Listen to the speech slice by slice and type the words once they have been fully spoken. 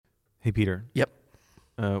Hey, Peter. Yep.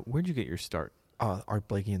 Where'd you get your start? Art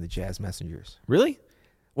Blakey and the Jazz Messengers. Really?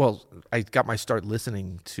 Well, I got my start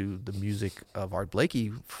listening to the music of Art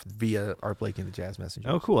Blakey via Art Blakey and the Jazz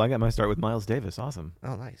Messengers. Oh, cool. I got my start with Miles Davis. Awesome.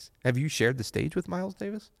 Oh, nice. Have you shared the stage with Miles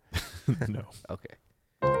Davis? No. Okay.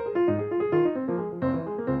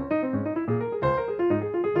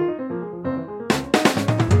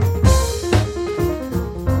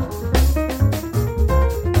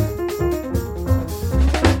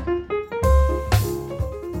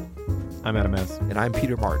 I'm Adam S. And I'm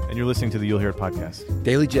Peter Martin. And you're listening to the You'll Hear It podcast.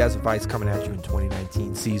 Daily Jazz Advice coming at you in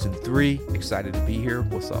 2019, Season 3. Excited to be here.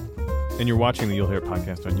 What's up? And you're watching the You'll Hear It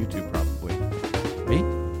podcast on YouTube, probably. Me?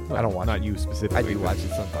 I don't watch Not it. you specifically. I do watch it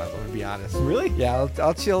sometimes, I'm going to be honest. Really? Yeah,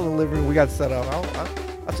 I'll chill in the living room. We got set up.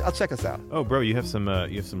 I'll check us out. Oh, bro, you have some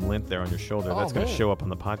lint there on your shoulder. Oh, That's going to man. show up on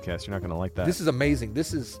the podcast. You're not going to like that. This is amazing.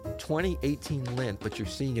 This is 2018 lint, but you're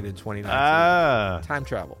seeing it in 2019. Ah. Time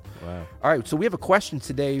travel. Wow. All right, so we have a question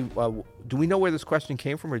today. Do we know where this question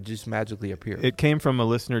came from, or did it just magically appear? It came from a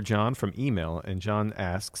listener, John, from email, and John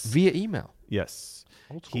asks... Via email. Yes.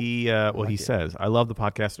 Old school. He says, I love the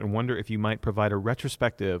podcast and wonder if you might provide a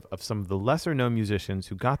retrospective of some of the lesser-known musicians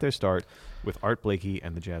who got their start with Art Blakey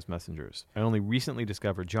and the Jazz Messengers. I only recently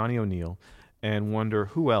discovered Johnny O'Neill and wonder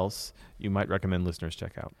who else you might recommend listeners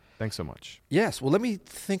check out. Thanks so much. Yes, well, let me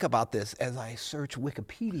think about this as I search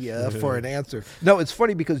Wikipedia for an answer. No, it's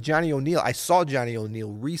funny because Johnny O'Neill, I saw Johnny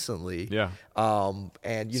O'Neill recently. Yeah.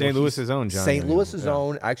 And St. Louis's own Johnny St. O'Neill. Louis's Yeah.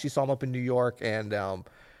 own. I actually saw him up in New York, and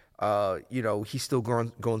he's still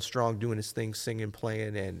going strong, doing his thing, singing,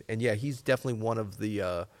 playing, and yeah, he's definitely one of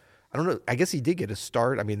the. I don't know. I guess he did get a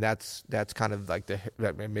start. I mean, that's kind of like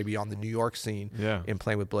maybe on the New York scene. Yeah. In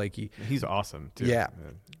playing with Blakey. He's awesome, too. Yeah.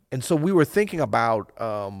 And so we were thinking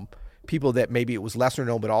about people that maybe it was lesser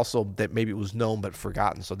known, but also that maybe it was known but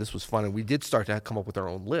forgotten. So this was fun, and we did start to come up with our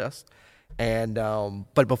own list. And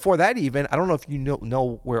but before that, even I don't know if you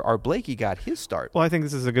know where Art Blakey got his start. Well, I think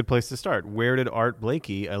this is a good place to start. Where did Art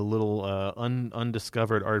Blakey, a little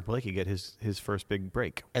undiscovered Art Blakey, get his first big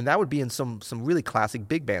break? And that would be in some really classic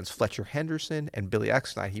big bands. Fletcher Henderson and Billy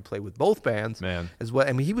Eckstine. He played with both bands as well.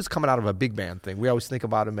 I mean, he was coming out of a big band thing. We always think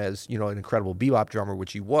about him as an incredible bebop drummer,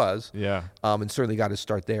 which he was. Yeah. And certainly got his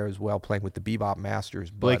start there as well, playing with the Bebop Masters.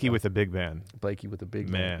 Blakey with a big band. Blakey with a big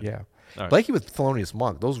Man. band. Yeah. All right. Blakey with Thelonious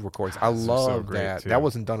Monk. Those recordings, I love great, that. too. That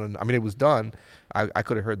wasn't done. I mean, it was done. I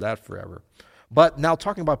could have heard that forever. But now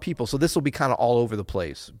talking about people, so this will be kind of all over the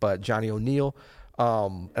place. But Johnny O'Neill,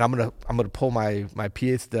 and I'm gonna pull my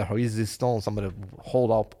pièce de résistance. I'm gonna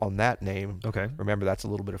hold up on that name. Okay. Remember, that's a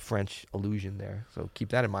little bit of French allusion there, so keep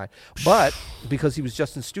that in mind. But because he was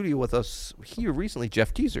just in studio with us here recently,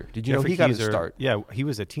 Jeff Keezer. Did you know he got his start? Yeah, he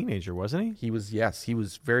was a teenager, wasn't he? He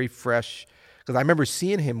was very fresh. Because I remember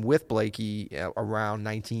seeing him with Blakey around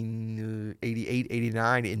 1988,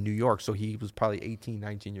 89 in New York. So he was probably 18,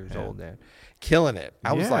 19 years old then. Killing it.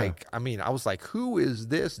 I was like, who is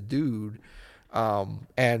this dude?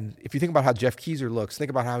 And if you think about how Jeff Keezer looks,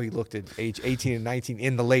 think about how he looked at age 18 and 19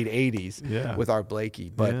 in the late 80s with Art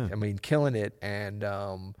Blakey. But, I mean, killing it. And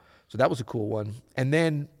so that was a cool one. And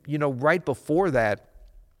then, right before that,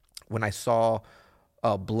 when I saw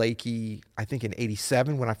Blakey, I think in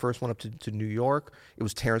 87 when I first went up to New York, it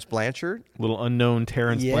was Terrence Blanchard. Little unknown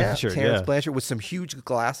Terrence Blanchard. Terrence Blanchard with some huge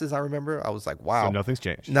glasses, I remember. I was like, wow. So nothing's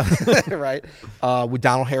changed. Right. With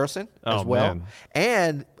Donald Harrison as well. Man.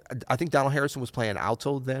 And I think Donald Harrison was playing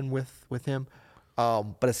alto then with him.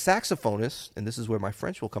 But a saxophonist, and this is where my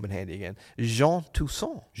French will come in handy again, Jean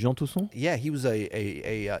Toussaint. Jean Toussaint? Yeah, he was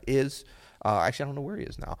actually I don't know where he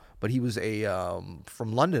is now, but he was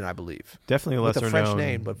from London, I believe. Definitely a lesser with a French known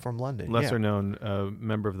name, but from London. Lesser known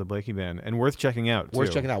member of the Blakey band, and worth checking out. Worth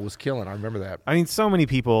too. checking out. Was killing. I remember that. I mean, so many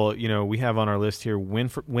people, we have on our list here,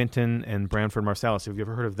 Wynton and Branford Marsalis. Have you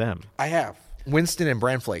ever heard of them? I have. Winston and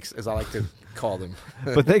Branflakes, as I like to call them.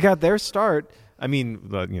 But they got their start. I mean,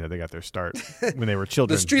 they got their start when they were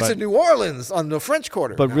children. The streets of New Orleans on the French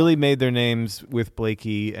Quarter. But really made their names with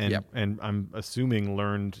Blakey, and Yep. and I'm assuming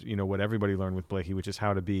learned, what everybody learned with Blakey, which is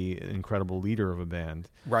how to be an incredible leader of a band.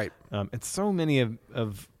 Right. And so many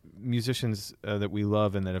of musicians that we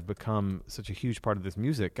love and that have become such a huge part of this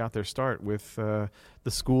music got their start with the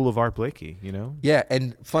school of Art Blakey, Yeah,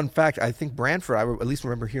 and fun fact, I think Branford, I at least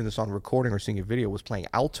remember hearing this on recording or seeing a video, was playing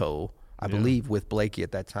alto, I believe, with Blakey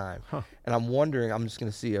at that time. Huh. And I'm wondering, I'm just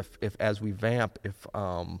going to see if as we vamp, if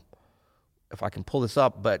I can pull this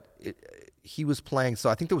up, but he was playing,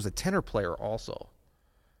 so I think there was a tenor player also.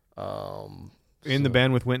 In the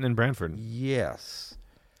band with Wynton and Branford. Yes.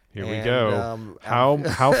 Here we go.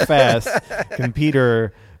 How fast can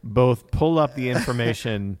Peter both pull up the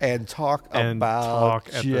information and talk and about talk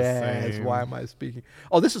at jazz. the same. Why am I speaking?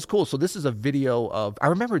 Oh, this is cool. So this is a video of. I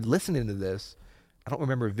remember listening to this. I don't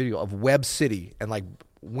remember a video of Web City, and like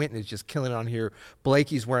Wynton is just killing it on here.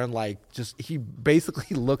 Blakey's wearing he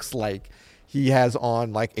basically looks like he has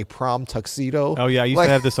on like a prom tuxedo. Oh yeah, I used to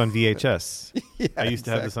have this on VHS. Yeah, I used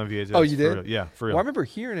to have this on VHS. Oh, you did? Yeah, for real. Well, I remember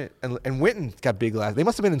hearing it, and Wynton got big glasses. They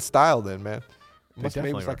must have been in style then, man.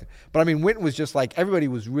 Definitely were. But I mean, Wynton was just like, everybody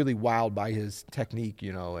was really wowed by his technique,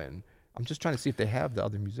 and I'm just trying to see if they have the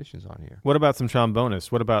other musicians on here. What about some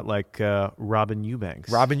trombonists? What about like Robin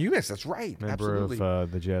Eubanks? Robin Eubanks, that's right. Member Absolutely.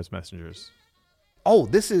 of the Jazz Messengers. Oh,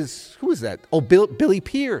 who is that? Oh, Billy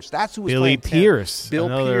Pierce. That's who was Billy playing tenor. Pierce. Bill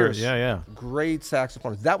Pierce. Yeah. Great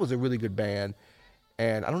saxophonist. That was a really good band.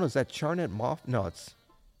 And I don't know, is that Charnet Moff? No,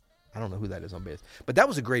 I don't know who that is on bass. But that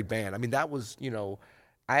was a great band. I mean, that was,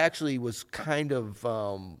 I actually was kind of,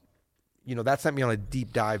 that sent me on a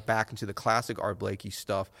deep dive back into the classic Art Blakey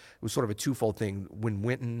stuff. It was sort of a twofold thing. When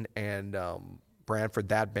Wynton and Branford,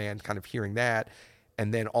 that band, kind of hearing that,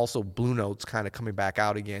 and then also Blue Notes kind of coming back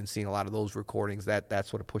out again, seeing a lot of those recordings, that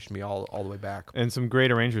sort of pushed me all the way back. And some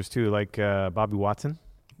great arrangers too, like Bobby Watson.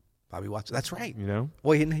 Bobby Watson, that's right.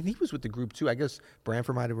 Well, he was with the group too. I guess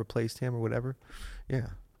Branford might have replaced him or whatever. Yeah,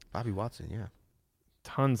 Bobby Watson, yeah.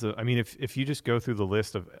 Tons of, if you just go through the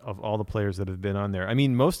list of all the players that have been on there,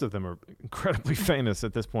 most of them are incredibly famous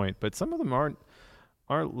at this point, but some of them aren't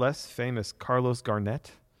less famous. Carlos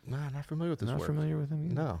Garnett. No, not familiar with this Not work. familiar with him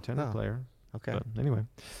either. No. Tenor player. Okay. But anyway.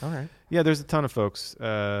 All right. Yeah, there's a ton of folks.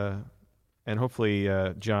 And hopefully,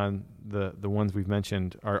 John, the ones we've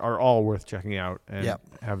mentioned are all worth checking out and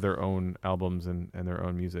have their own albums and their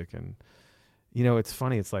own music. And, it's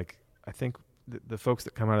funny. It's like, I think the folks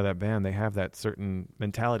that come out of that band, they have that certain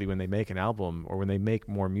mentality when they make an album or when they make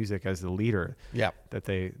more music as the leader. Yeah. That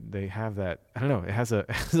they have that, I don't know, it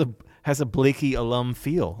has a Blakey alum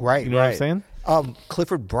feel. Right. You know what I'm saying?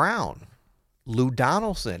 Clifford Brown, Lou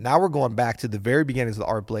Donaldson. Now we're going back to the very beginnings of the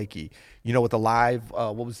Art Blakey. With the live,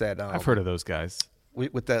 what was that? I've heard of those guys. I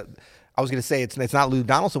was going to say it's not Lou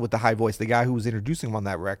Donaldson with the high voice, the guy who was introducing him on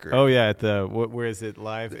that record. Oh yeah, where is it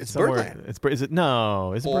live? It's somewhere. Birdland. Is it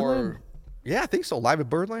Birdland? Yeah, I think so. Live at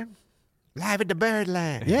Birdland. Live at the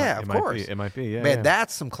Birdland. Yeah, of course. It might be. Yeah, man,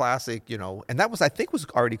 that's some classic. And that was, I think, was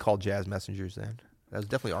already called Jazz Messengers then. That was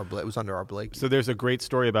definitely it was under Art Blakey. So there's a great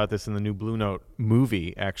story about this in the new Blue Note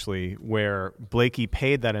movie, actually, where Blakey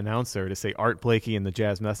paid that announcer to say Art Blakey and the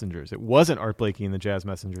Jazz Messengers. It wasn't Art Blakey and the Jazz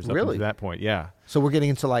Messengers up really? to that point. Yeah. So we're getting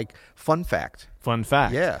into like fun fact.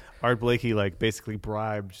 Yeah. Art Blakey basically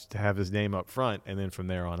bribed to have his name up front, and then from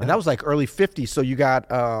there on. And that was like early 50s. So you got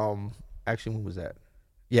actually, when was that?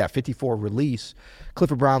 Yeah, 54 release.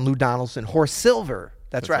 Clifford Brown, Lou Donaldson, Horace Silver.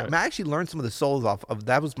 That's right. I mean, I actually learned some of the solos off of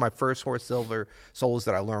that. Was my first Horace Silver solos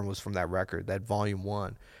that I learned was from that record, that Volume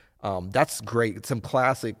 1. That's great. Some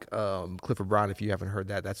classic Clifford Brown, if you haven't heard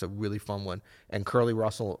that. That's a really fun one. And Curly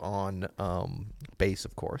Russell on bass,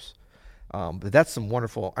 of course. But that's some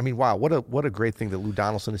wonderful. Wow, what a great thing that Lou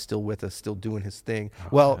Donaldson is still with us, still doing his thing.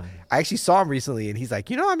 Man. I actually saw him recently, and he's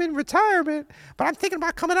like, I'm in retirement, but I'm thinking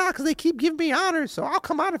about coming out because they keep giving me honors, so I'll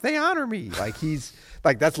come out if they honor me.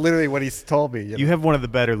 That's literally what he's told me. You have one of the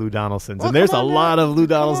better Lou Donaldsons, and there's a lot of Lou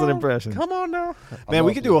Donaldson impressions. Come on now, man.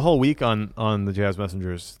 We could do a whole week on the Jazz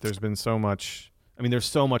Messengers. There's been so much. There's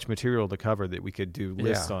so much material to cover that we could do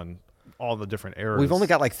lists on all the different eras. We've only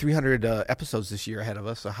got like 300 episodes this year ahead of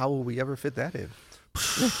us, so how will we ever fit that in?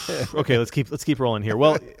 Okay, let's keep rolling here.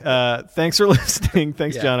 Well, thanks for listening.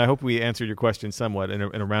 Thanks, John. I hope we answered your question somewhat in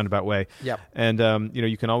a roundabout way. Yep. And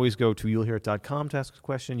you can always go to you'llhearit.com to ask a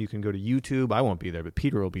question. You can go to YouTube. I won't be there, but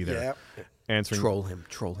Peter will be there. Yep. Troll him.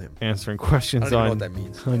 Answering questions I don't even know what that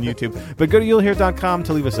means. on YouTube. But go to you'llhearit.com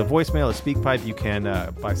to leave us a voicemail, a speak pipe. You can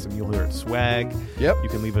buy some You'll Hear It swag. Yep. You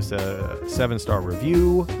can leave us a 7-star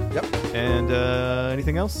review. Yep. And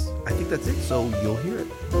anything else? I think that's it. So you'll hear it.